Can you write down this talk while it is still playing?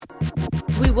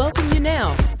We welcome you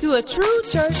now to A True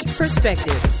Church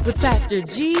Perspective with Pastor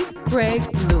G. Craig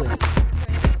Lewis.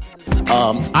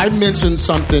 I mentioned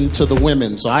something to the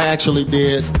women, so I actually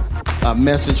did a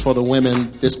message for the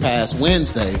women this past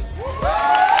Wednesday.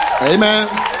 Amen.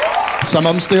 Some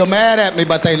of them still mad at me,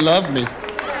 but they love me.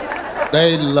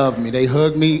 They love me. They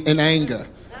hug me in anger,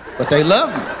 but they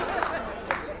love me.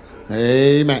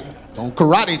 Amen. Don't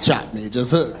karate chop me,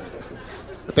 just hug me.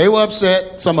 But they were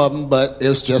upset, some of them, but it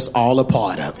was just all a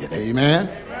part of it. Amen.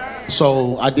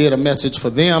 So I did a message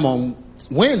for them on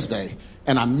Wednesday,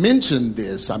 and I mentioned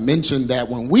this. I mentioned that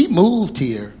when we moved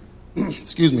here,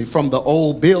 from the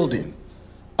old building,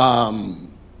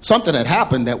 something had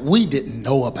happened that we didn't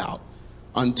know about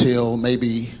until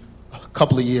maybe a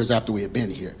couple of years after we had been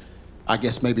here. I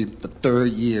guess maybe the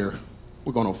third year.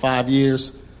 We're going on 5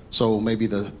 years. So maybe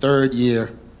the third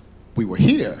year we were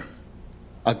here,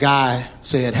 a guy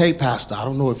said, "Hey, Pastor, I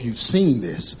don't know if you've seen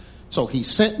this." So he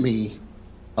sent me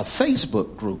a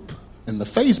Facebook group. And the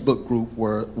Facebook group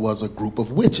was a group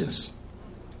of witches.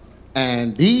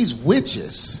 And these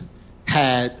witches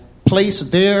had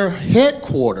placed their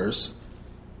headquarters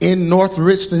in North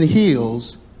Richland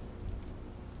Hills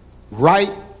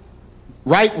right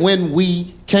when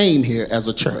we came here as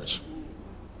a church.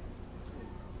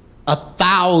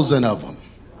 1,000 of them.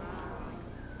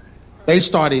 They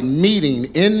started meeting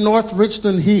in North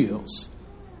Richland Hills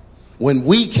when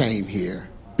we came here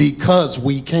because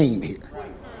we came here.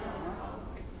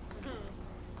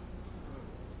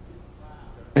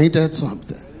 Ain't that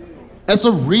something? That's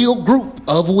a real group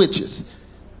of witches.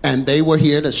 And they were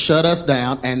here to shut us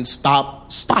down and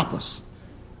stop us.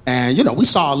 And, we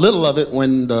saw a little of it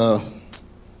when the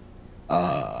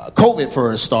COVID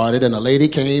first started, and a lady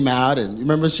came out, and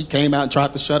remember she came out and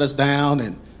tried to shut us down,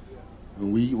 and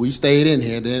we stayed in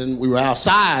here. Then we were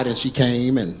outside, and she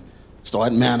came and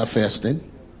started manifesting.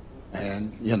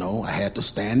 And, I had to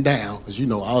stand down because,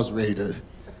 I was ready to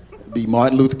be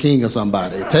Martin Luther King or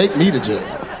somebody. Take me to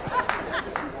jail.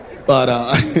 But,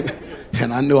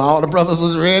 and I knew all the brothers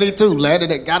was ready too. Laddie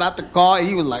that got out the car,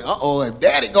 he was like, uh-oh, if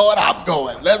Daddy going, I'm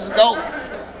going. Let's go.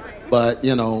 But,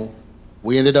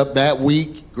 we ended up that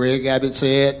week. Greg Abbott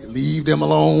said, leave them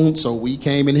alone. So we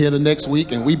came in here the next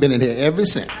week, and we've been in here ever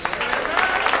since.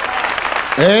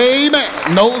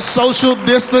 Amen. No social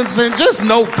distancing, just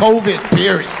no COVID,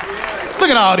 period. Look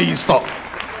at all these folks.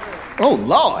 Oh,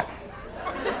 Lord.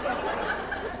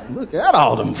 Look at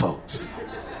all them folks.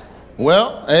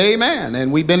 Well, amen.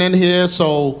 And we've been in here,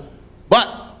 but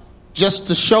just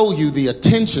to show you the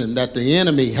attention that the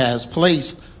enemy has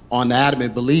placed on the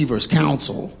Adamant Believers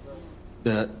Council,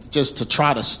 just to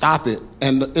try to stop it.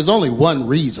 And there's only one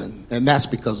reason, and that's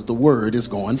because the word is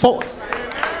going forth.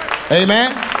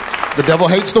 Amen. The devil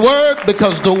hates the word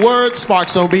because the word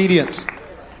sparks obedience.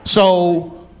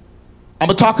 So I'm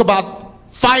going to talk about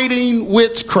fighting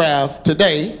witchcraft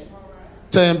today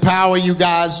to empower you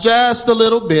guys just a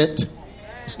little bit.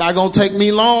 It's not going to take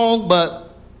me long, but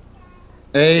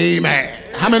amen.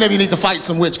 How many of you need to fight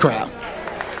some witchcraft?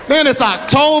 Then it's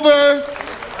October.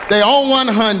 They're on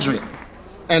 100.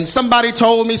 And somebody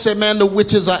told me, said, man, the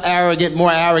witches are arrogant,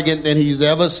 more arrogant than he's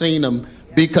ever seen them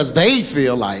because they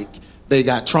feel like they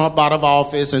got Trump out of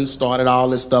office and started all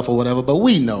this stuff or whatever. But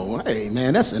we know, hey,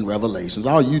 man, that's in Revelations.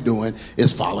 All you doing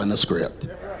is following the script.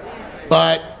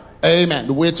 But, amen,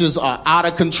 the witches are out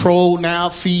of control now.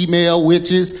 Female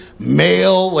witches,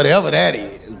 male, whatever that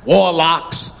is,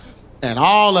 warlocks, and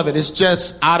all of it is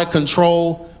just out of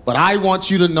control. But I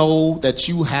want you to know that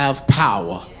you have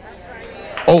power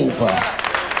over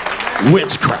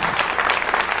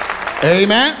witchcraft.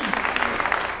 Amen.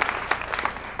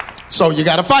 So you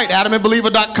got to fight.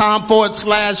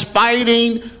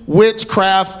 AdamandBeliever.com/fighting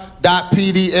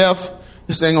witchcraft.pdf.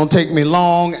 This ain't going to take me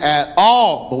long at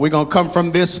all, but we're going to come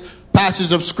from this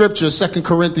passage of scripture, 2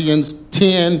 Corinthians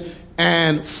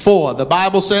 10:4. The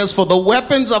Bible says, for the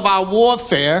weapons of our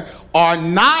warfare are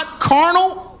not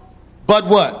carnal, but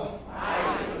what?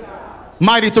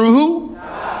 Mighty through who?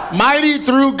 God. Mighty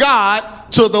through God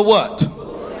to the what?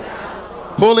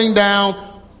 Pulling down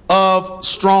of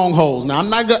strongholds. Now,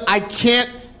 I can't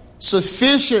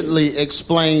sufficiently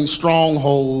explain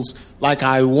strongholds like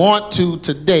I want to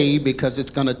today because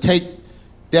it's going to take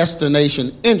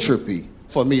destination entropy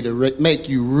for me to make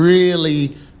you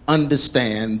really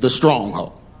understand the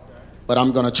stronghold. But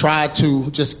I'm going to try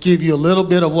to just give you a little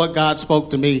bit of what God spoke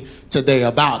to me today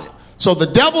about it. So the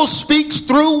devil speaks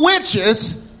through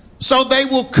witches so they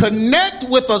will connect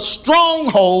with a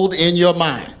stronghold in your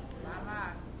mind.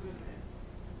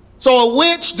 So a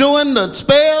witch doing the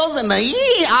spells and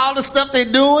all the stuff they're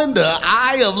doing, the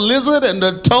eye of lizard and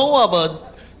the toe of a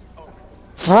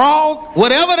frog,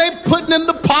 whatever they putting in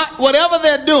the pot, whatever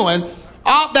they're doing,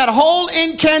 that whole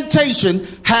incantation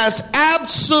has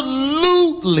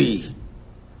absolutely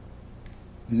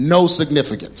no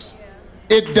significance.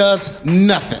 It does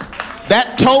nothing.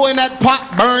 That toe in that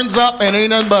pot burns up and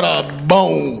ain't nothing but a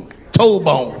bone, toe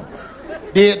bone.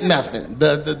 Did nothing.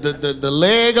 The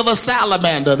leg of a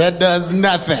salamander, that does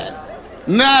nothing.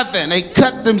 Nothing. They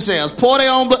cut themselves, pour their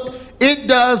own blood. It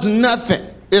does nothing.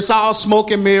 It's all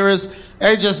smoke and mirrors.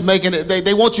 They're just making it.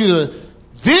 They want you to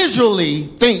visually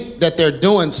think that they're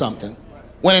doing something,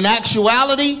 when in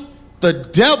actuality, the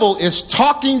devil is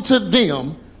talking to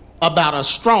them about a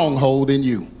stronghold in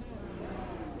you.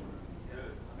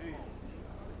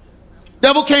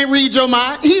 Devil can't read your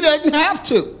mind. He doesn't have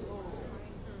to.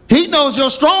 He knows your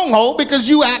stronghold because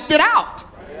you acted out.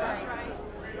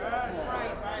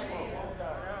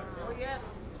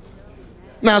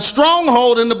 Now,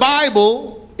 stronghold in the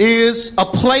Bible is a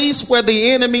place where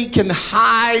the enemy can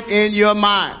hide in your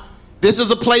mind. This is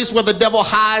a place where the devil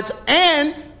hides,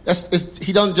 and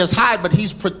he doesn't just hide, but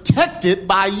he's protected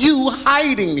by you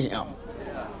hiding him.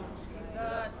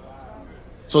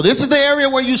 So this is the area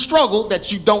where you struggle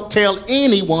that you don't tell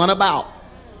anyone about.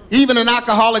 Even in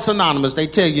Alcoholics Anonymous, they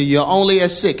tell you you're only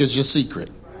as sick as your secret.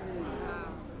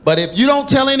 But if you don't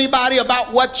tell anybody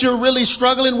about what you're really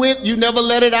struggling with, you never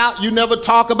let it out, you never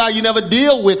talk about it, you never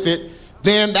deal with it,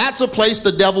 then that's a place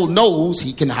the devil knows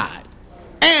he can hide.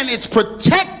 And it's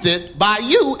protected by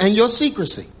you and your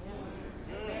secrecy.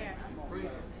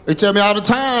 They tell me all the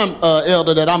time,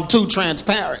 Elder, that I'm too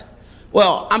transparent.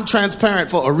 Well, I'm transparent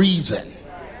for a reason.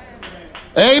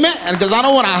 Amen. Because I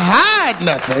don't want to hide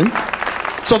nothing,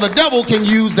 so the devil can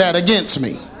use that against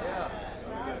me.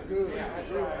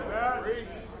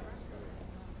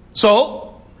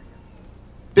 So,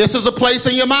 this is a place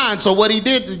in your mind. So what he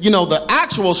did, the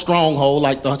actual stronghold,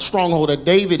 like the stronghold that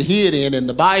David hid in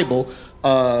the Bible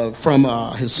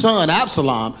from his son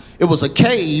Absalom, it was a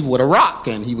cave with a rock.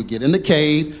 And he would get in the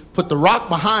cave, put the rock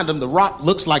behind him. The rock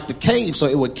looks like the cave, so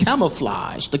it would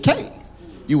camouflage the cave.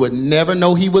 You would never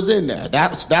know he was in there.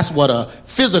 That's what a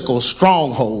physical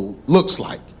stronghold looks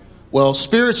like. Well,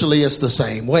 spiritually, it's the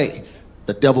same way.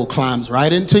 The devil climbs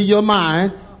right into your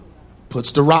mind,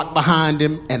 puts the rock behind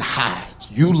him, and hides.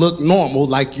 You look normal,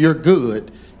 like you're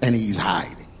good, and he's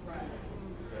hiding.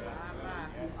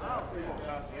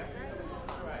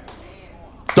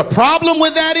 The problem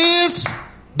with that is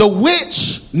the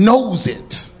witch knows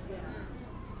it.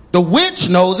 The witch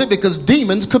knows it because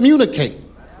demons communicate.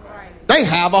 They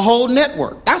have a whole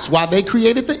network. That's why they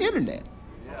created the internet.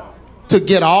 To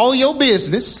get all your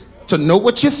business, to know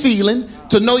what you're feeling,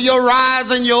 to know your rise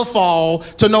and your fall,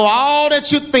 to know all that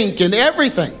you're thinking,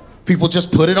 everything. People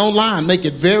just put it online, make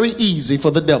it very easy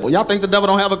for the devil. Y'all think the devil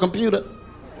don't have a computer?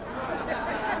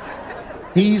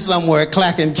 He's somewhere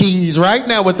clacking keys right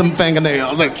now with them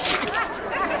fingernails. Like,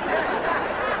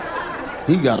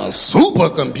 he got a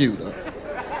supercomputer.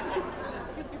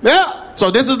 Yeah. So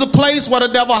this is the place where the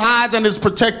devil hides and is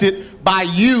protected by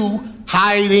you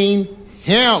hiding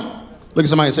him. Look at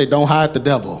somebody and say, don't hide the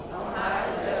devil.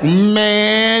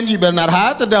 Man, you better not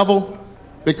hide the devil,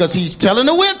 because he's telling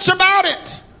the witch about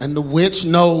it, and the witch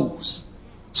knows.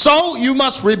 So you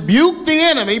must rebuke the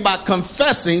enemy by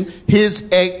confessing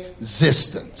his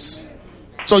existence.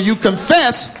 So you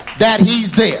confess that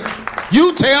he's there.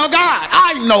 You tell God,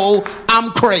 I know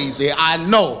I'm crazy. I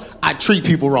know I treat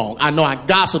people wrong. I know I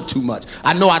gossip too much.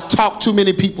 I know I talk too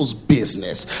many people's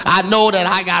business. I know that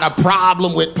I got a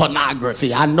problem with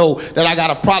pornography. I know that I got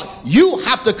a problem. You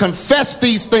have to confess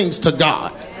these things to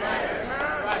God.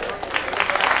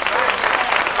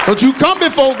 But you come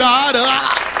before God,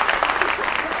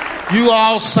 you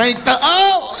all sanctified,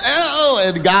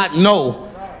 and God know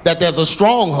that there's a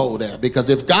stronghold there. Because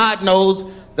if God knows,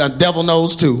 the devil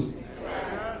knows too.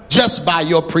 Just by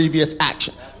your previous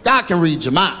action. God can read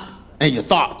your mind and your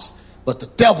thoughts, but the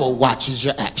devil watches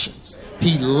your actions.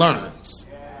 He learns.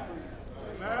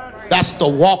 That's the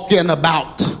walking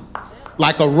about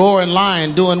like a roaring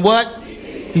lion doing what?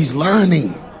 He's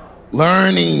learning.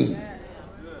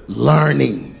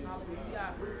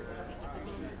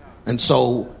 And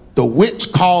so the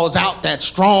witch calls out that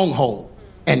stronghold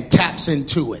and taps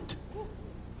into it.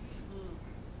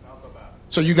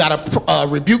 So you got to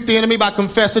rebuke the enemy by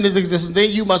confessing his existence.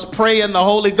 Then you must pray in the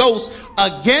Holy Ghost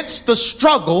against the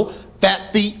struggle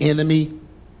that the enemy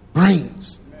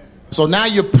brings. So now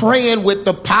you're praying with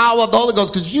the power of the Holy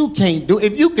Ghost, because you can't do it.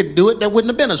 If you could do it, there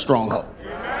wouldn't have been a stronghold.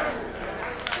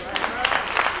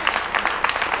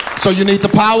 So you need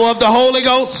the power of the Holy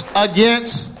Ghost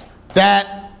against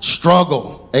that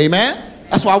struggle. Amen.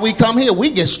 That's why we come here. We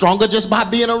get stronger just by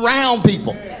being around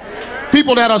people.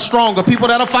 People that are stronger, people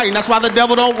that are fighting. That's why the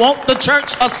devil don't want the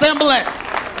church assembling.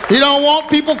 He don't want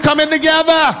people coming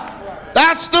together.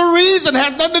 That's the reason. It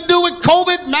has nothing to do with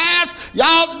COVID, masks.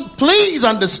 Y'all, please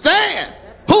understand.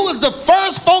 Who was the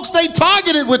first folks they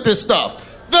targeted with this stuff?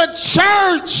 The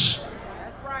church.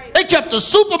 They kept the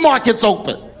supermarkets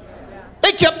open.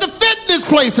 They kept the fitness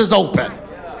places open.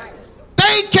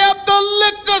 They kept the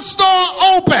liquor store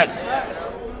open.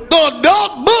 The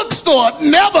adult bookstore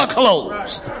never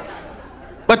closed.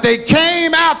 But they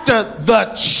came after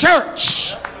the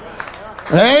church.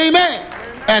 Amen.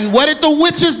 And what did the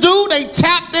witches do? They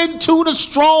tapped into the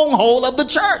stronghold of the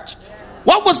church.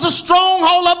 What was the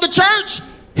stronghold of the church?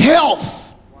 Health.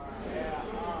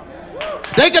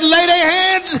 They could lay their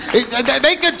hands,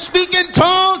 they could speak in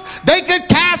tongues, they could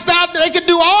cast out, they could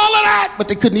do all of that, but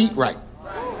they couldn't eat right.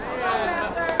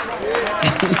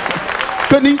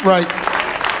 Couldn't eat right.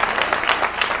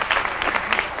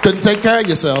 Couldn't take care of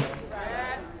yourself.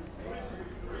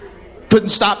 Couldn't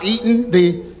stop eating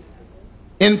the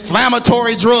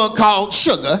inflammatory drug called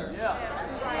sugar.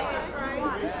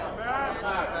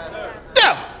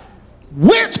 Yeah.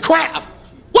 Witchcraft.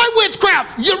 What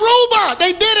witchcraft? Yoruba.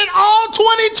 They did it all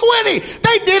 2020.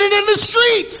 They did it in the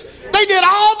streets. They did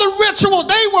all the rituals.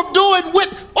 They were doing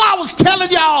I was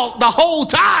telling y'all the whole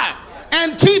time.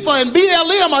 Antifa and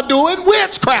BLM are doing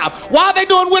witchcraft. Why are they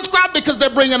doing witchcraft? Because they're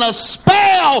bringing a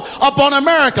spell upon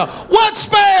America. What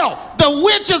spell? The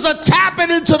witches are tapping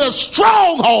into the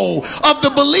stronghold of the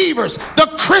believers, the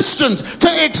Christians, to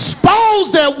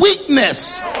expose their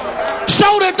weakness.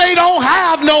 Show that they don't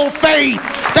have no faith.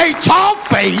 They talk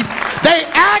faith, they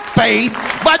act faith,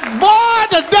 but boy,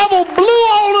 the devil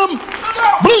blew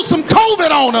some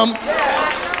COVID on them,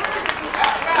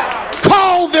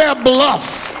 called their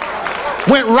bluff.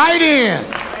 Went right in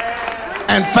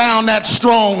and found that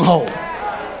stronghold,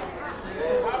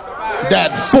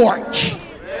 that fork,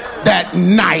 that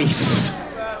knife.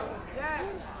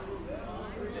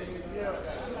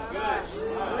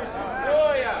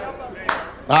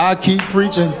 I keep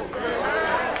preaching.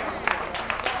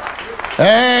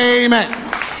 Amen.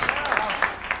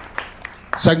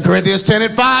 2 Corinthians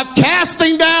 10:5,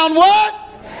 casting down what?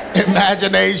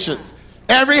 Imaginations.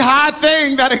 Every high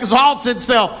thing that exalts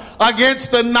itself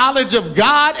against the knowledge of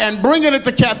God and bringing it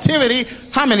to captivity.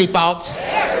 How many thoughts?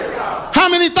 How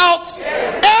many thoughts?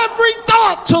 Every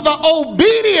thought to the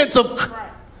obedience of Christ.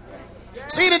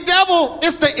 See, the devil,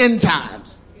 it's the end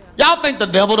times. Y'all think the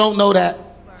devil don't know that?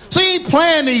 So he ain't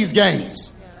playing these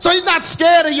games. So he's not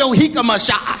scared of your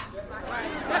hikamasha.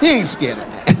 He ain't scared of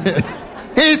that.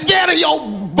 He ain't scared of your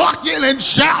bucking and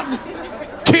shouting,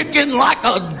 kicking like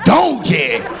a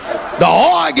donkey. The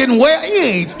organ where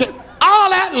he ain't scared. All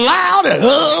that loud and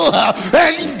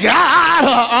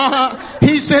God.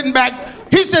 He's sitting back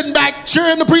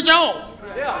cheering the preacher on.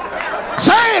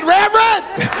 Say it, Reverend.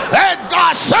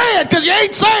 God, say it, because you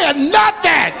ain't saying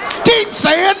nothing. Keep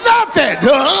saying nothing.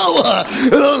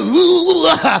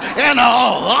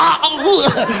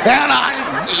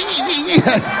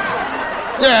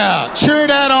 Yeah, cheer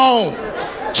that on.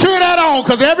 Cheer that on,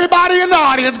 because everybody in the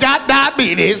audience got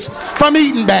diabetes from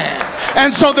eating bad.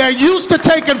 And so they're used to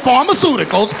taking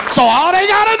pharmaceuticals. So all they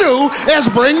got to do is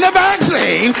bring the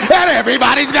vaccine and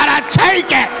everybody's got to take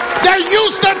it. They're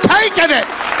used to taking it.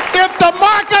 If the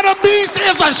mark of the beast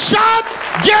is a shot,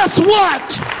 guess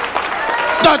what?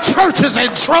 The church is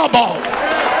in trouble.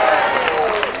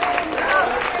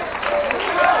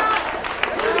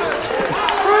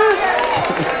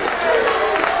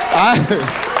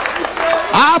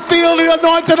 I feel the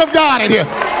anointing of God in here.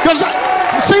 Because,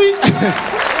 see,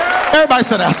 everybody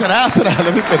sit down, sit down, sit down.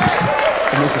 Let me finish.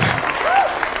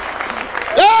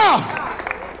 Yeah.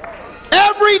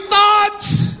 Every thought,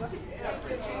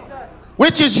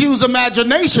 witches use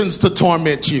imaginations to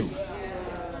torment you.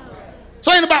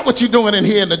 So it ain't about what you're doing in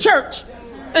here in the church.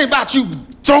 It ain't about you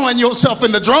throwing yourself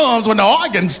in the drums when the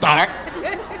organs start.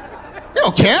 You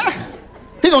don't care.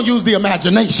 He's going to use the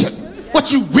imagination.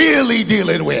 What you really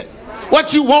dealing with.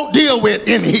 What you won't deal with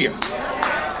in here.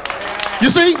 You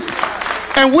see?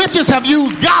 And witches have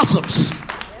used gossips.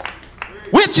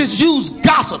 Witches use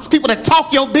gossips. People that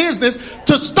talk your business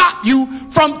to stop you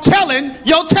from telling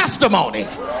your testimony.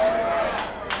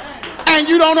 And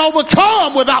you don't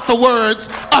overcome without the words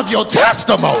of your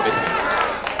testimony.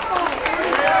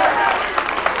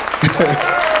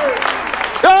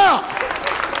 Yeah.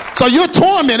 So you're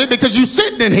tormented because you're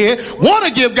sitting in here, want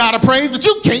to give God a praise, but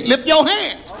you can't lift your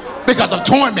hands because of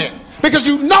torment. Because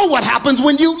you know what happens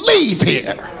when you leave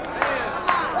here.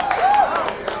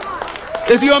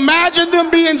 If you imagine them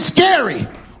being scary,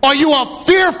 or you are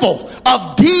fearful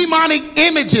of demonic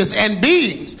images and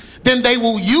beings, then they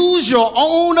will use your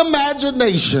own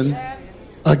imagination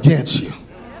against you.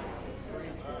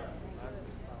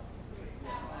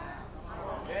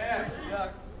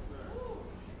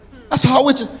 That's how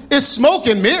it's smoke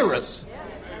and mirrors,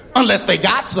 unless they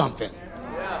got something.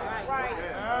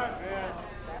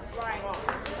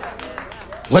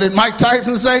 What did Mike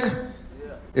Tyson say?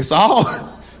 It's all,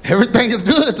 everything is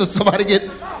good till somebody get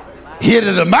hit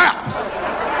in the mouth.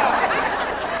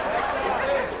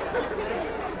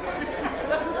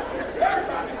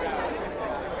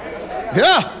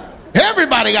 Yeah,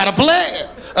 everybody got to play it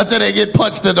until they get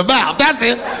punched in the mouth. That's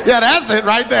it. Yeah, that's it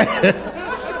right there.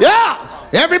 Yeah.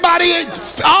 Everybody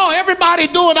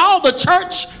doing all the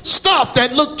church stuff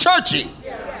that look churchy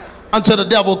until the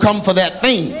devil come for that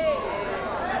thing,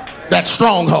 that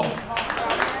stronghold.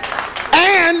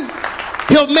 And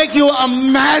he'll make you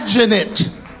imagine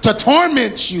it to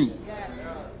torment you.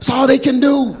 That's all they can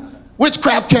do.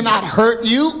 Witchcraft cannot hurt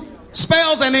you.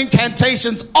 Spells and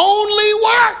incantations only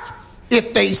work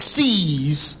if they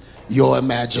seize your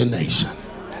imagination.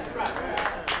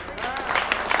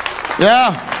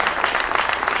 Yeah.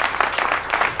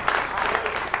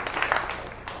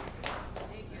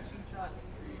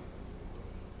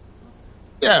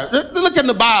 Yeah, look in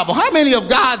the Bible. How many of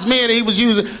God's men he was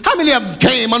using, how many of them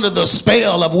came under the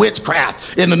spell of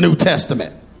witchcraft in the New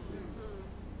Testament?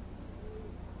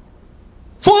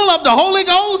 Full of the Holy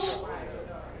Ghost?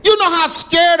 You know how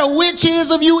scared a witch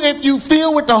is of you if you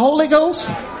filled with the Holy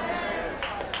Ghost?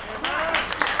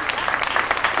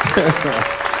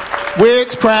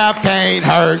 Witchcraft can't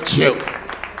hurt you.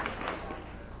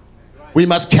 We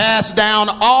must cast down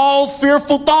all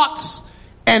fearful thoughts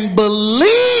and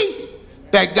believe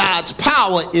that God's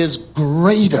power is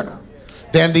greater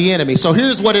than the enemy. So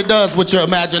here's what it does with your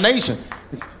imagination.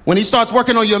 When he starts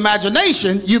working on your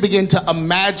imagination, you begin to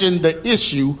imagine the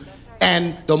issue,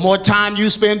 and the more time you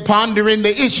spend pondering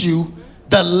the issue,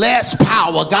 the less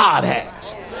power God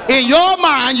has. In your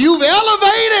mind, you've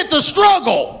elevated the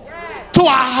struggle to a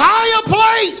higher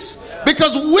place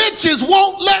because witches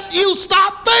won't let you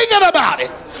stop thinking about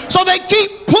it. So they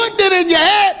keep putting it in your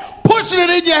head, pushing it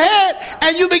in your head,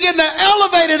 and you begin to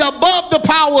elevate it above the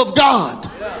power of God.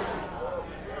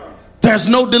 There's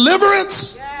no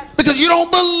deliverance because you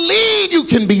don't believe you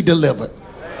can be delivered.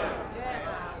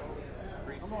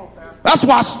 That's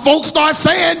why folks start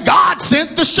saying God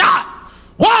sent the shot.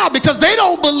 Why? Because they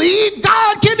don't believe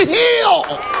God can heal.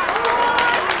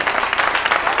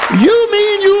 You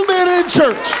mean you've been in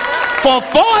church for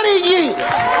 40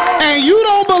 years and you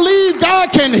don't believe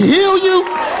God can heal you,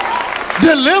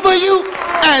 deliver you,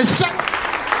 and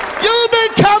you've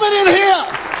been coming in here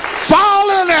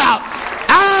falling out,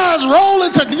 eyes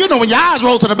rolling to, you know, when your eyes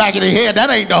roll to the back of the head, that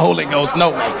ain't the Holy Ghost, no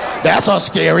way. That's a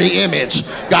scary image.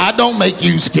 God don't make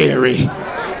you scary.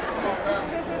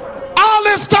 All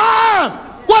this time,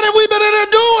 what have we been in there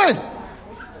doing?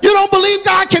 You don't believe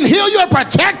God can heal you and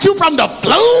protect you from the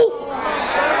flu?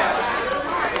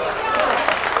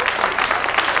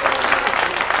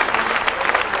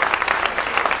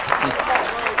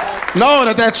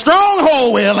 No, that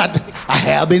stronghold, well, I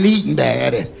have been eating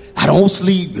bad and I don't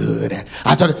sleep good.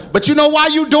 But you know why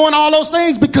you're doing all those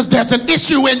things? Because there's an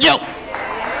issue in you.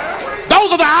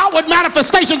 Those are the outward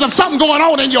manifestations of something going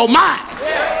on in your mind.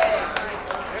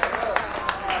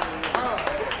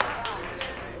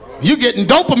 You're getting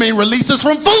dopamine releases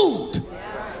from food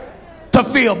to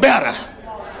feel better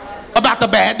about the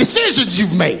bad decisions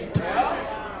you've made.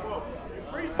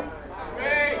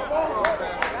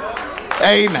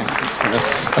 Amen.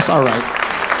 That's all right.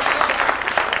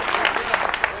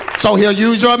 So he'll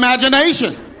use your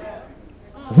imagination.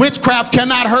 Witchcraft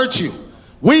cannot hurt you.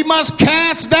 We must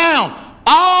cast down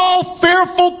all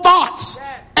fearful thoughts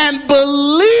and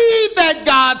believe that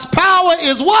God's power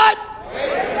is what?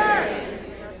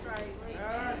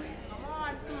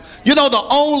 You know, the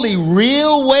only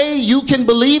real way you can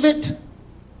believe it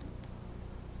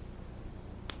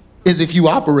is if you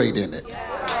operate in it.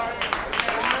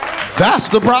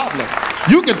 That's the problem.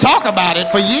 You can talk about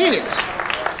it for years.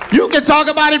 You can talk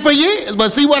about it for years, but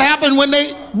see what happened when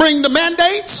they bring the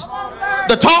mandates?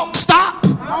 The talk stop.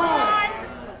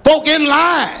 Folk in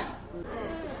line.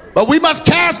 But we must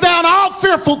cast down all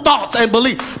fearful thoughts and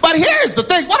believe. But here's the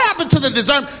thing. What happened to the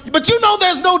discernment? But you know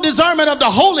there's no discernment of the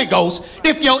Holy Ghost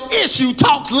if your issue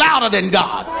talks louder than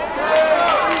God.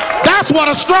 That's what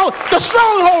the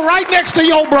stronghold right next to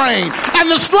your brain. And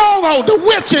the stronghold, the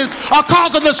witches are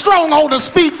causing the stronghold to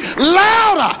speak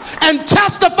louder and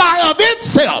testify of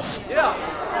itself.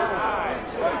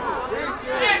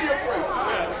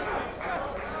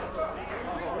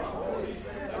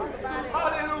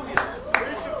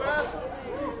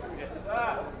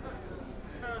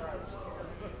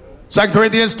 2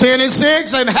 Corinthians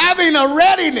 10:6, and having a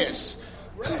readiness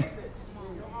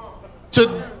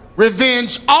to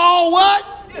revenge all what?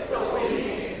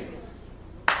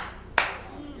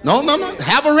 No.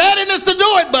 Have a readiness to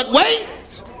do it, but wait.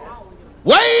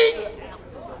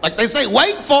 Like they say,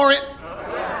 wait for it.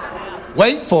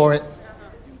 Wait for it.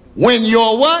 When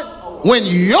your what? When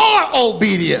your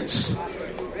obedience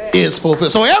is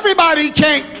fulfilled. So everybody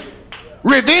can't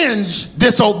revenge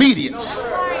disobedience.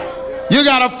 You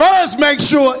got to first make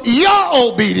sure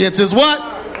your obedience is what?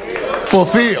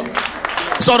 Fulfilled.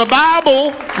 So the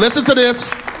Bible, listen to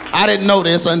this. I didn't know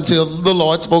this until the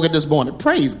Lord spoke it this morning.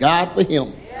 Praise God for him.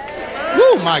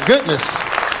 Woo, my goodness.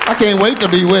 I can't wait to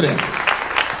be with him.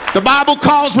 The Bible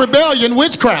calls rebellion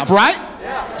witchcraft, right?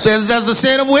 Says there's a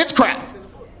sin of witchcraft.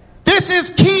 This is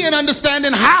key in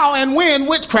understanding how and when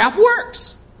witchcraft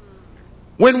works.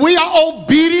 When we are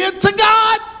obedient to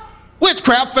God,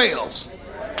 witchcraft fails.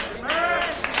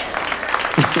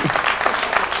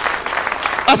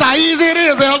 That's how easy it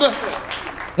is, elder.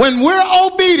 When we're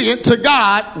obedient to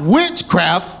God,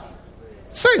 witchcraft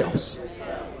fails.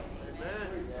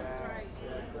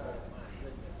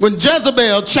 When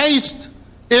Jezebel chased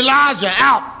Elijah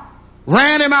out,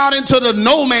 ran him out into the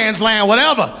no man's land,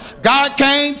 whatever, God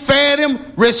came, fed him,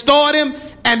 restored him,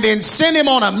 and then sent him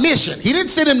on a mission. He didn't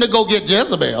send him to go get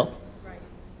Jezebel.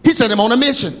 He sent him on a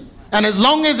mission. And as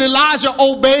long as Elijah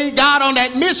obeyed God on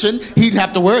that mission, he didn't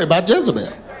have to worry about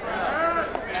Jezebel.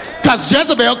 Because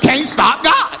Jezebel can't stop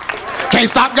God. Can't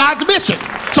stop God's mission.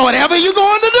 So whatever you're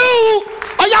going to do,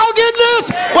 are y'all getting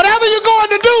this? Whatever you're going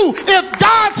to do, if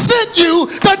God sent you,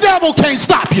 the devil can't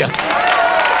stop you.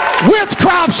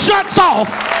 Witchcraft shuts off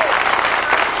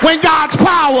when God's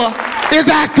power is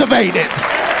activated.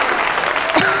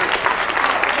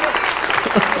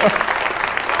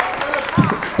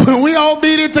 When we are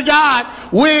obedient to God,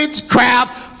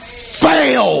 witchcraft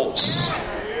fails.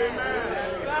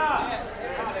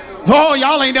 Oh,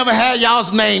 y'all ain't never had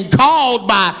y'all's name called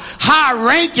by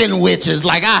high-ranking witches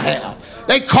like I have.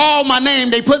 They call my name.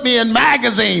 They put me in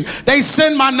magazines. They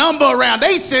send my number around.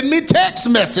 They send me text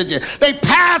messages. They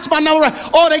pass my number around.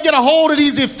 Or they get a hold of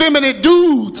these effeminate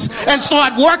dudes and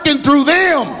start working through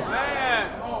them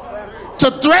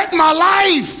to threaten my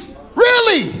life.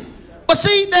 Really? But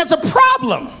see, there's a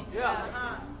problem.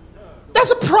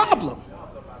 There's a problem.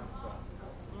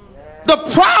 The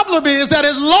problem is that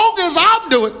as long as I'm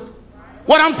doing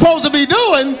what I'm supposed to be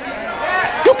doing,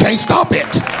 you can't stop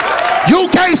it. You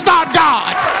can't stop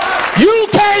God. You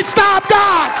can't stop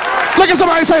God. Look at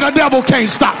somebody say the devil can't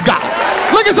stop God.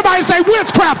 Look at somebody say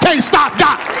witchcraft can't stop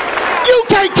God. You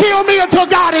can't kill me until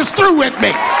God is through with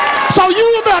me. So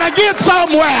you better get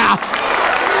somewhere.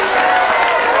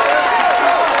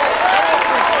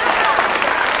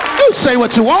 You say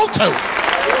what you want to.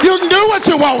 You can do what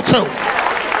you want to.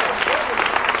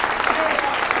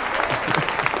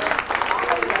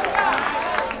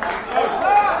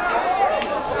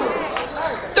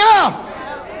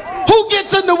 Who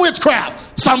gets into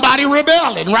witchcraft? Somebody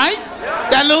rebelling, right?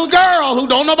 That little girl who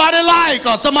don't nobody like,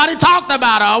 or somebody talked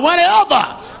about her, or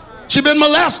whatever. She been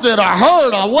molested or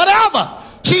hurt or whatever.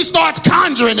 She starts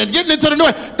conjuring and getting into the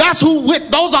noise. That's who.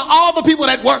 Those are all the people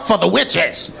that work for the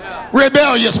witches.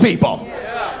 Rebellious people.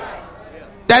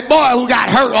 That boy who got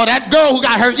hurt, or that girl who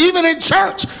got hurt, even in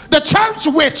church, the church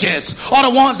witches are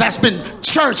the ones that's been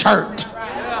church hurt.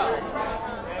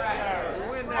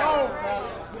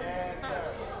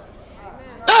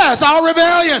 It's our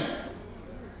rebellion.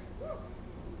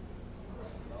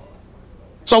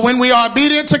 So when we are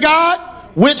obedient to God,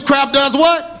 witchcraft does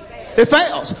what? It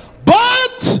fails.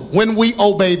 But when we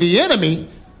obey the enemy,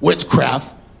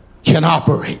 witchcraft can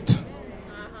operate.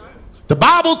 The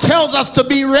Bible tells us to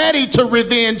be ready to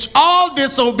revenge all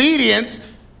disobedience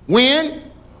when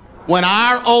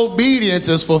our obedience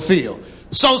is fulfilled.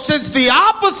 So since the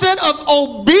opposite of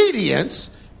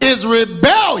obedience is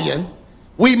rebellion,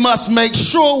 we must make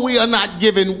sure we are not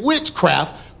giving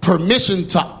witchcraft permission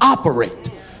to operate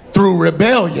through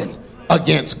rebellion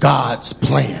against God's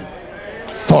plan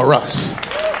for us.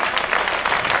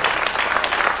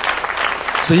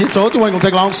 See, I told you it ain't gonna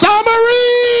take long.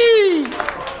 Summary!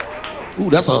 Ooh,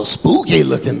 that's a spooky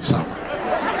looking summary.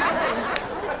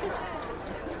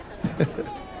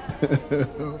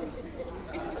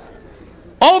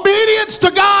 Obedience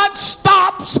to God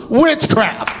stops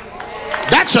witchcraft.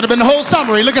 That should have been the whole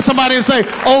summary. Look at somebody and say,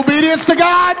 obedience to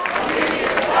God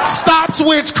stops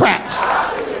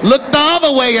witchcraft. Look the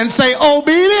other way and say,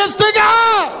 obedience to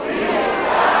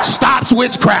God stops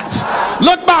witchcraft.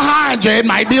 Look behind you. It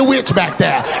might be a witch back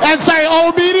there. And say,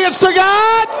 obedience to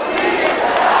God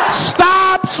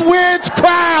stops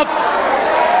witchcraft.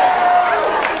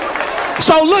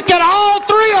 So look at all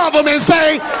three of them and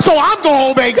say, so I'm going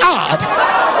to obey God.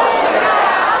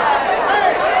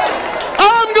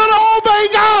 I'm going to obey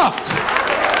God.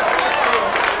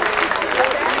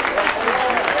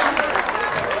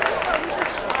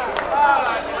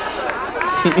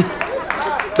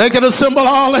 They can assemble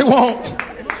all they want.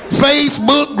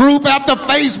 Facebook group after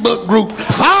Facebook group.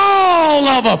 All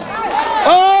of them.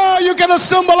 Oh, you can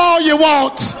assemble all you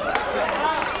want.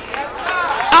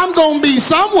 I'm going to be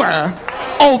somewhere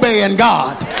obeying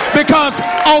God. Because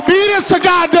obedience to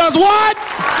God does what?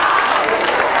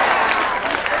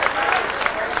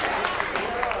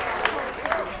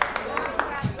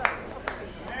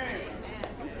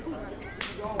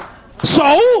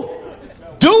 So,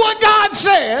 do what God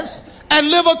says and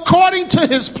live according to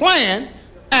his plan,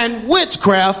 and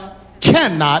witchcraft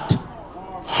cannot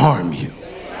harm you.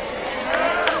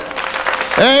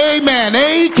 Amen.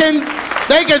 They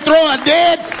can throw a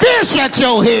dead fish at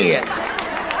your head.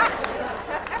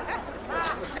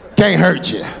 Can't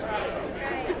hurt you.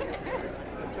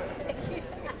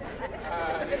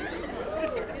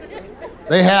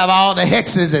 They have all the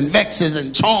hexes and vexes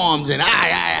and charms and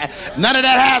none of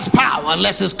that has power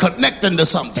unless it's connecting to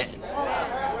something.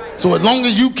 So as long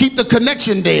as you keep the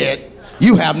connection dead,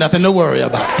 you have nothing to worry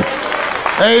about.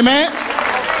 Amen.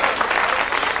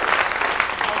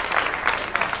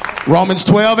 Romans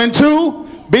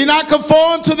 12:2. Be not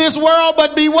conformed to this world,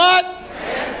 but be what?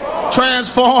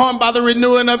 Transformed by the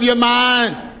renewing of your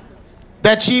mind,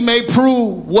 that ye may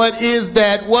prove what is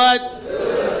that what?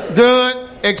 Good,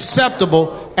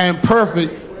 acceptable, and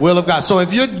perfect will of God. So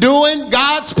if you're doing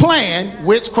God's plan,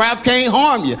 witchcraft can't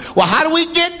harm you. Well, how do we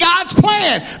get God's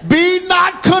plan? Be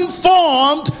not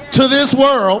conformed to this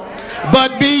world,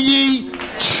 but be ye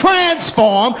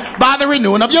transformed by the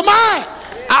renewing of your mind.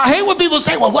 I hate when people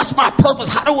say, well, what's my purpose?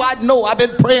 How do I know? I've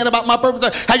been praying about my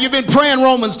purpose. Have you been praying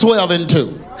Romans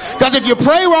 12:2? Because if you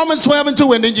pray Romans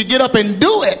 12:2 and then you get up and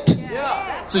do it,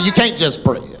 so you can't just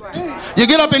pray it. You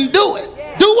get up and do it.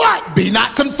 Do what? Be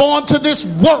not conformed to this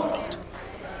world.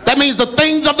 That means the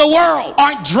things of the world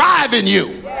aren't driving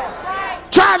you.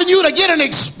 Driving you to get an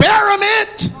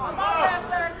experiment.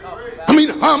 I mean,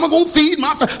 how am I going to feed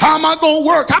my family? How am I going to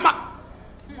work?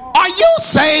 Are you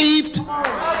saved?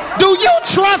 Do you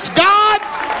trust God?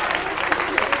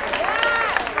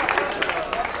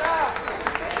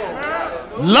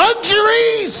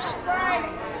 Luxuries.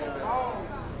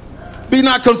 Be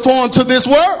not conformed to this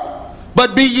world,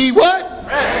 but be ye what?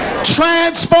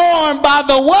 Transformed by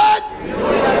the what?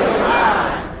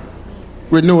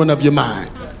 Renewing of your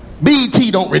mind.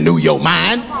 BET don't renew your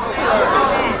mind.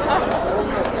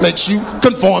 Makes you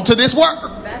conform to this world.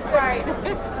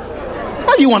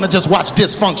 Why you want to just watch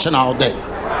dysfunction all day?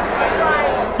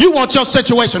 You want your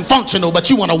situation functional, but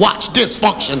you want to watch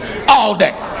dysfunction all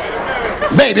day.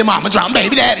 Baby mama drama,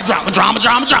 baby daddy drama, drama,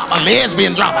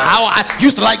 lesbian drama. How I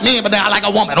used to like men, but now I like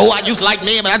a woman. Oh, I used to like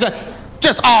men, but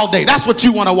just all day. That's what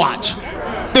you want to watch.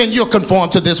 Then you'll conform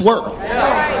to this world.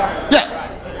 Yeah.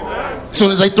 As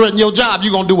soon as they threaten your job,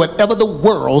 you're going to do whatever the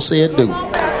world said do. I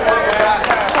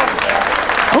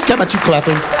don't care about you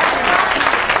clapping.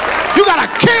 You got to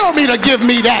kill me to give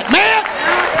me that, man.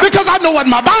 Because I know what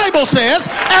my Bible says,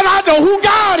 and I know who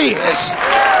God is.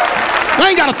 I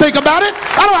ain't got to think about it.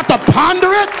 I don't have to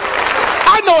ponder it.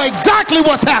 I know exactly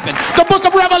what's happened. The book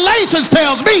of Revelations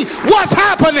tells me what's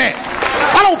happening.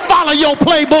 I don't follow your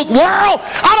playbook world.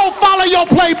 I don't follow your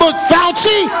playbook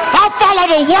Fauci. I follow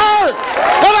the word.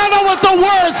 And I know what the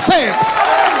word says.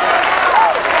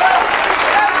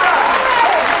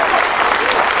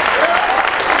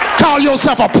 Call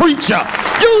yourself a preacher.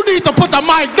 You need to put the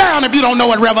mic down if you don't know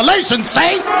what Revelation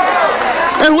say.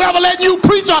 And whoever letting you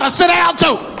preach ought to sit down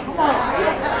too.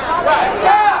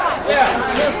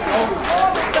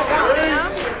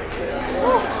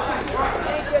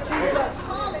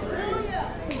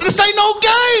 This ain't no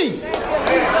game.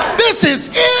 This is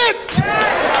it.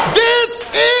 This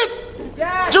is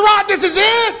Gerard, this is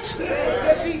it.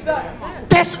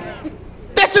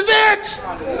 This is it.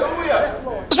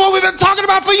 That's what we've been talking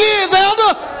about for years,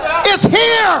 Elder. It's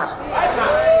here.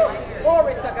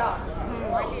 Glory to God.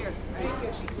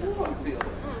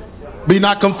 Be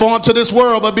not conformed to this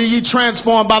world, but be ye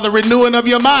transformed by the renewing of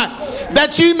your mind,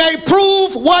 that ye may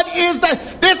prove what is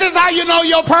that. This is how you know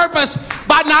your purpose,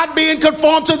 by not being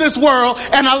conformed to this world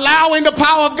and allowing the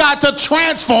power of God to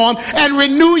transform and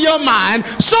renew your mind,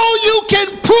 so you can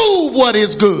prove what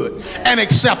is good and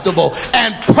acceptable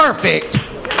and perfect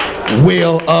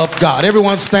will of God.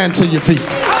 Everyone stand to your feet.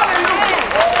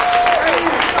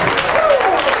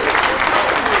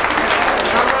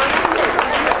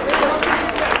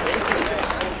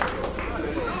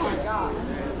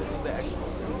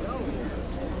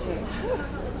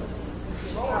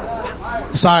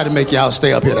 Sorry to make y'all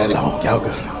stay up here that long. Y'all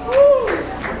good.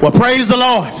 Well, praise the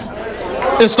Lord.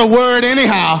 It's the word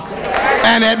anyhow,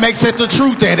 and it makes it the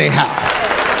truth anyhow.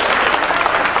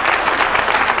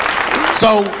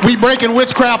 So we breaking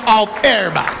witchcraft off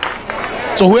everybody.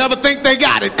 So whoever think they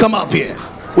got it, come up here.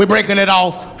 We're breaking it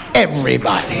off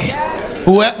everybody.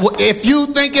 If you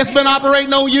think it's been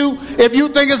operating on you, if you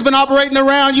think it's been operating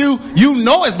around you, you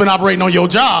know it's been operating on your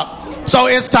job. So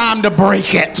it's time to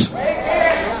break it.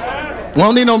 We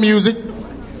don't need no music.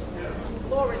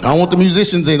 I don't want the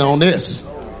musicians in on this.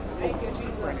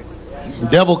 The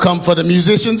devil come for the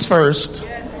musicians first,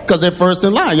 because they're first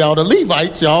in line. Y'all the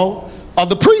Levites, y'all are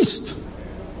the priests,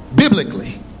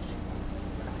 biblically.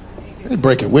 They're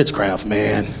breaking witchcraft,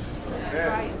 man.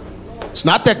 It's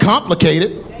not that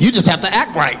complicated. You just have to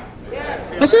act right.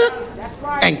 That's it.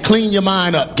 And clean your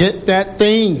mind up. Get that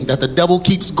thing that the devil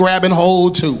keeps grabbing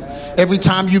hold to. Every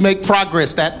time you make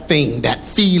progress, that thing, that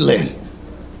feeling,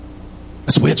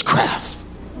 it's witchcraft.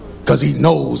 Because he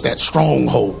knows that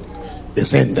stronghold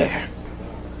is in there.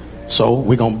 So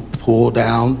we're going to pull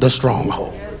down the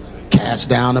stronghold. Cast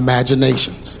down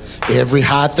imaginations. Every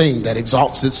high thing that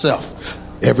exalts itself.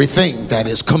 Everything that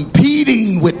is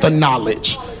competing with the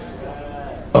knowledge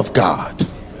of God.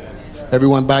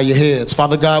 Everyone bow your heads.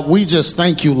 Father God, we just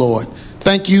thank you, Lord.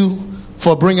 Thank you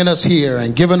for bringing us here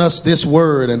and giving us this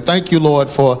word. And thank you, Lord,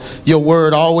 for your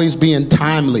word always being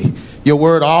timely. Your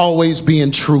word always being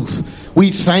truth.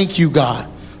 We thank you, God,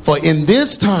 for in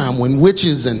this time when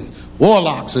witches and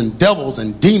warlocks and devils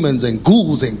and demons and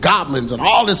ghouls and goblins and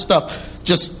all this stuff,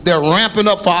 just they're ramping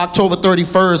up for October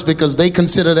 31st because they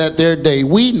consider that their day.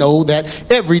 We know that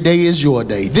every day is your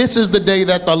day. This is the day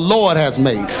that the Lord has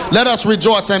made. Let us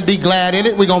rejoice and be glad in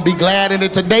it. We're going to be glad in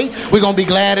it today. We're going to be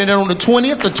glad in it on the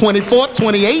 20th, the 24th,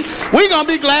 28th. We're going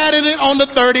to be glad in it on the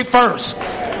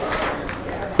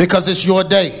 31st because it's your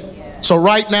day. So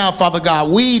right now, Father God,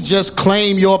 we just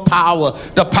claim your power,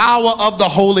 the power of the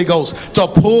Holy Ghost to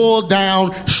pull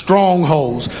down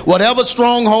strongholds. Whatever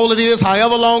stronghold it is,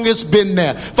 however long it's been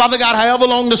there. Father God, however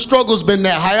long the struggle's been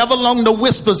there, however long the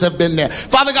whispers have been there.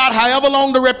 Father God, however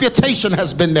long the reputation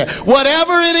has been there.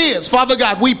 Whatever it is, Father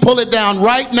God, we pull it down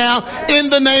right now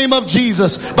in the name of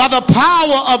Jesus by the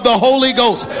power of the Holy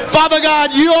Ghost. Father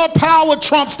God, your power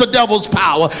trumps the devil's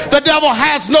power. The devil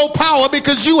has no power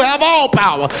because you have all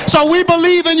power. So we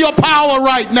believe in your power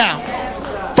right now.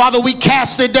 Father, we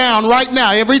cast it down right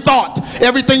now. Every thought,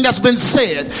 everything that's been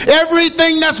said,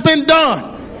 everything that's been done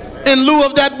in lieu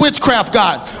of that witchcraft,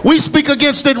 God, we speak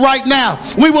against it right now.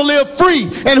 We will live free,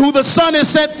 and who the Son is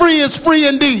set free is free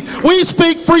indeed. We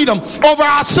speak freedom over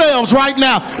ourselves right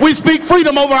now. We speak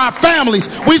freedom over our families.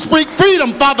 We speak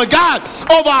freedom, Father God,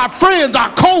 over our friends, our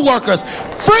co-workers.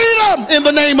 Freedom in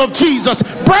the name of Jesus.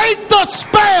 Break the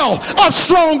spell of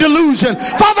strong delusion.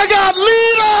 Father God,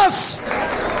 lead us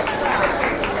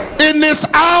in this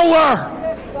hour.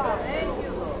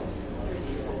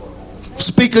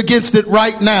 Speak against it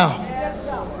right now.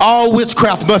 All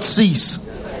witchcraft must cease.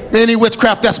 Any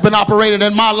witchcraft that's been operated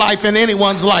in my life and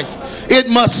anyone's life, it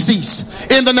must cease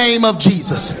in the name of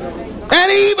Jesus.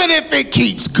 And even if it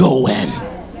keeps going,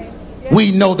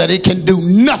 we know that it can do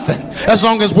nothing as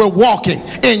long as we're walking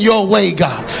in your way,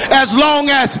 God. As long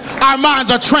as our minds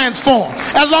are transformed.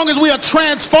 As long as we are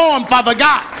transformed, Father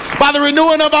God, by the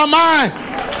renewing of our mind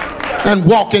and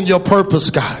walk in your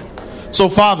purpose, God. So,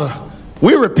 Father,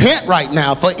 we repent right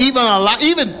now for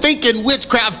even thinking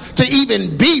witchcraft to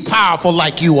even be powerful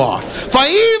like you are. For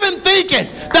even thinking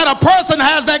that a person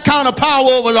has that kind of power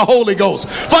over the Holy Ghost.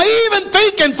 For even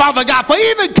thinking, Father God, for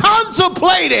even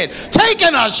contemplating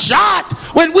taking a shot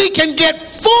when we can get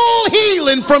full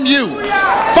healing from you.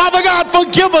 Father God,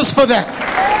 forgive us for that.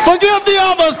 Forgive the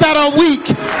others that are weak.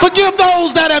 Forgive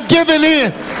those that have given in.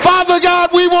 Father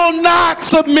God, we will not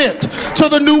submit to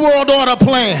the New World Order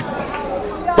plan.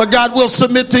 But God, will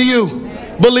submit to you,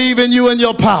 believe in you and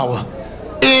your power.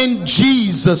 In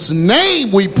Jesus' name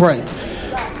we pray.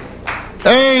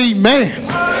 Amen.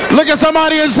 Look at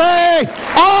somebody and say,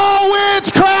 all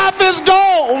witchcraft is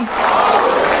gone.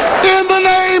 In the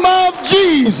name of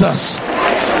Jesus.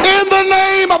 In the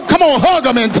name of, come on, hug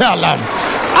them and tell them.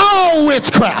 All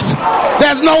witchcraft.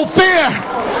 There's no fear.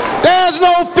 There's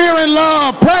no fear in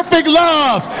love. Perfect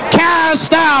love.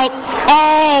 Cast out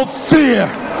all fear.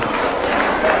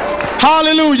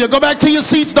 Hallelujah. Go back to your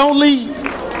seats. Don't leave.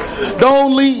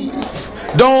 Don't leave.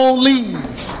 Don't leave.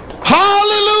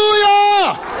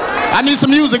 Hallelujah. I need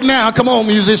some music now. Come on,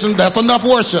 musician. That's enough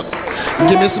worship.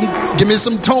 Give me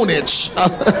some tonage.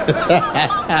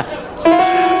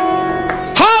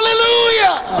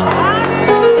 Hallelujah.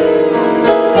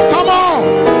 Come on.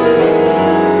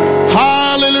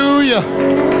 Hallelujah.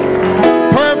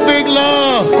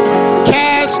 love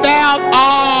cast out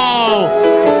all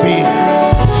fear.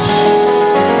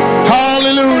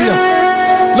 Hallelujah.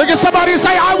 Look at somebody and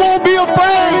say, I won't be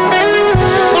afraid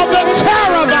of the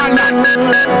terror by night.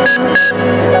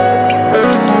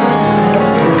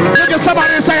 Look at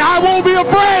somebody and say, I won't be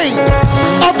afraid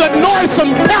of the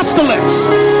noisome pestilence,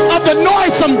 of the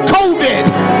noisome COVID.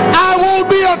 I won't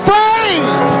be afraid.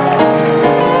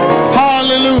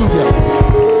 Hallelujah.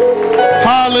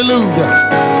 Hallelujah.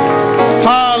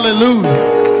 Hallelujah.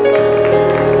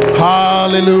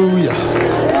 Hallelujah.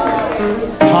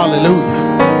 Hallelujah.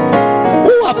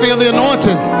 Ooh, I feel the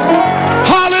anointing.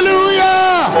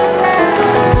 Hallelujah.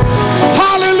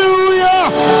 Hallelujah.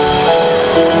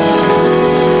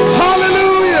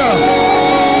 Hallelujah.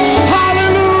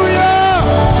 Hallelujah.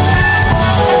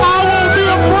 I won't be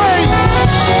afraid.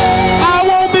 I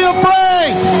won't be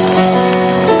afraid.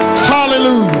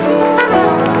 Hallelujah.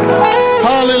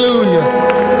 Hallelujah.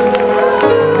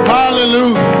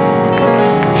 Hallelujah.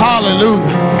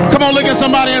 Hallelujah. Come on, look at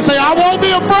somebody and say, I won't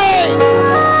be afraid.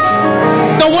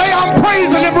 The way I'm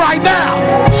praising him right now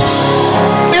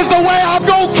is the way I'm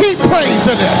going to keep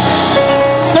praising him.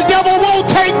 The devil won't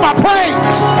take my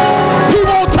praise. He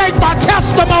won't take my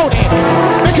testimony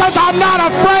because I'm not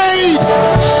afraid.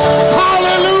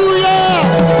 Hallelujah.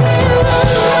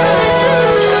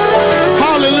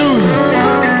 Hallelujah.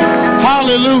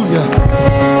 Hallelujah.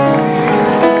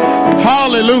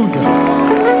 Hallelujah.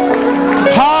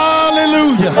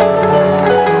 Hallelujah.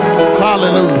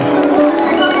 Hallelujah.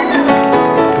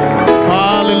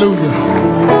 Hallelujah.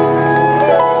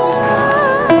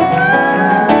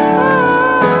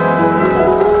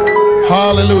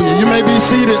 Hallelujah. You may be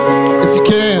seated if you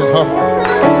can.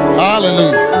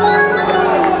 Hallelujah.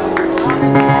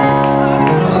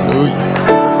 Hallelujah.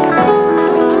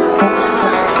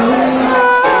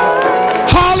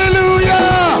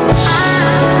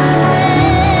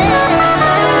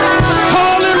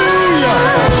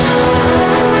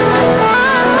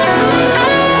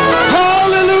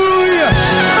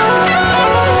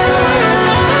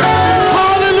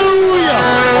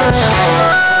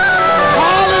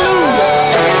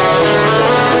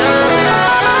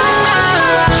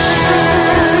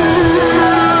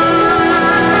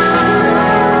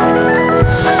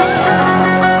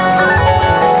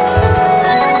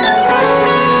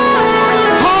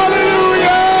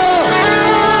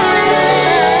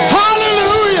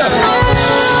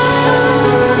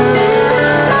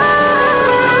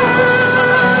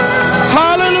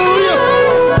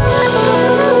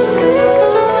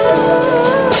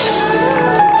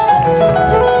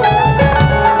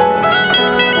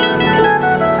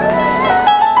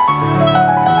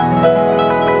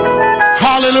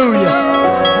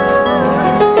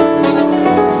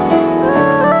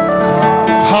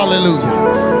 Hallelujah.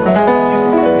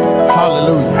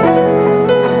 Hallelujah.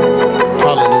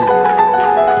 Hallelujah.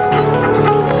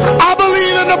 I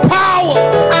believe in the power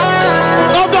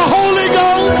of the Holy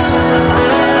Ghost.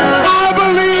 I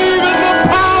believe in the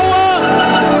power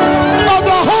of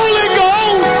the Holy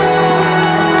Ghost.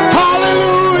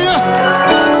 Hallelujah.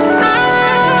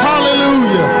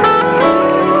 Hallelujah.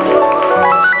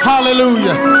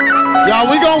 Hallelujah. Y'all,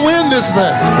 we gonna win this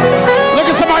thing. Look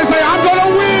at somebody say, I'm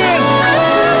gonna win.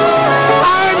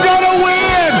 I'm gonna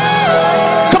win.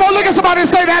 Come on, look at somebody and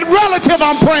say, that relative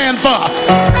I'm praying for,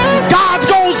 God's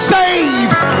gonna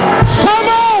save. Come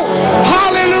on.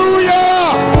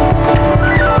 Hallelujah.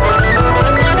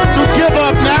 Don't you give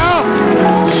up now.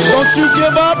 Don't you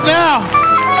give up now.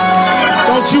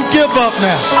 Don't you give up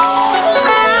now.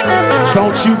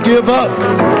 Don't you give up.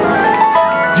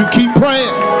 You keep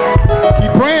praying.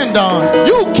 Keep praying, Don.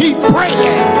 You keep praying.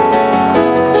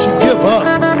 Don't you give up.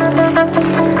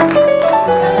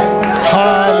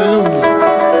 Hallelujah.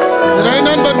 It ain't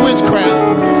nothing but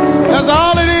witchcraft. That's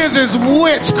all it is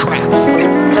witchcraft.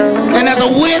 And as a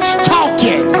witch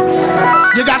talking,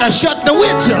 you got to shut the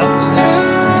witch up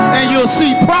and you'll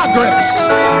see progress.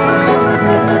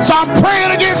 So I'm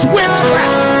praying against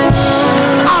witchcraft.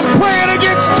 I'm praying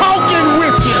against talking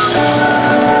witches,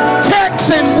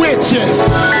 texting witches,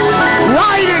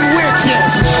 writing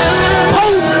witches,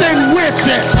 posting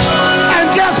witches, and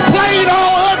just plain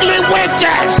old ugly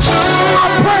witches.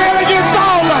 I'm praying against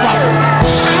all of them.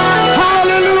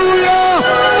 Hallelujah.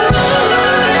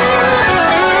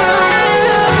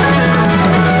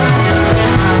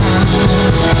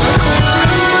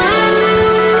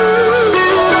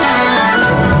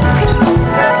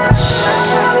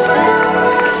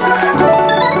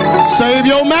 Save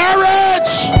your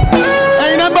marriage.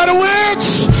 Ain't nothing but a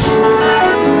witch.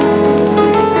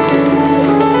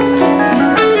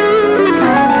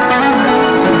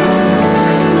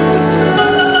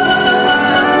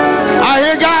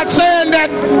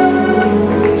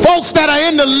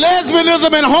 into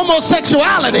lesbianism and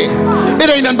homosexuality, it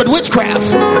ain't nothing but witchcraft.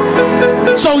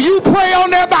 So you pray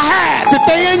on their behalf. If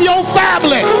they in your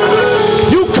family,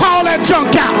 you call that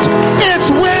junk out. It's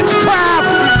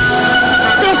witchcraft.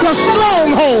 It's a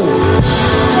stronghold.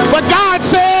 But God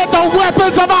said the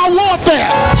weapons of our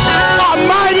warfare are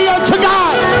mighty unto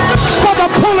God for the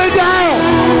pulling down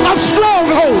of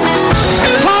strongholds.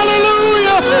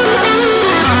 Hallelujah.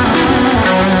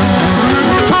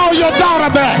 Call your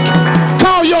daughter back.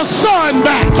 Call your son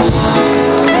back.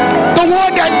 The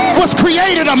one that was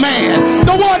created a man.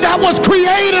 The one that was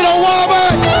created a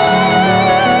woman.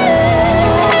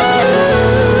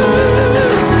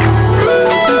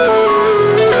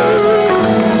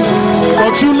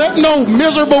 Don't you let no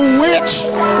miserable witch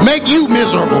make you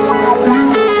miserable.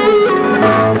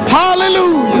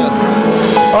 Hallelujah.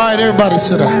 All right, everybody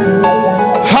sit down.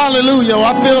 Hallelujah.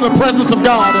 I feel the presence of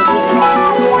God.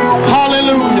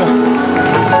 Hallelujah.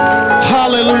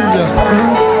 Hallelujah.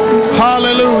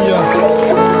 Hallelujah.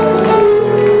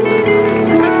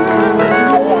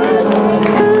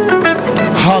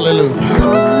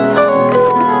 Hallelujah.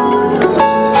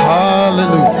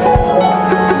 Hallelujah.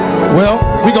 Well,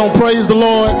 we're going to praise the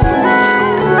Lord.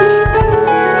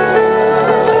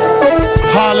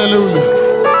 Hallelujah.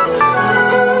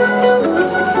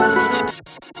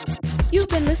 You've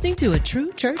been listening to A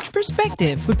True Church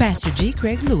Perspective with Pastor G.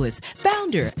 Craig Lewis,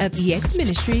 founder of EX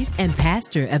Ministries and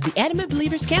pastor of the Adamant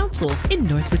Believers Council in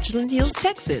North Richland Hills,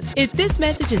 Texas. If this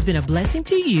message has been a blessing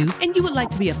to you and you would like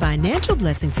to be a financial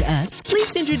blessing to us, please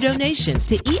send your donation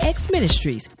to EX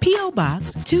Ministries, P.O.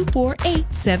 Box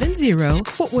 24870,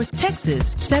 Fort Worth,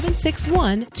 Texas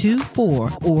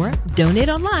 76124, or donate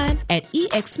online at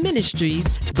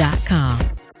exministries.com.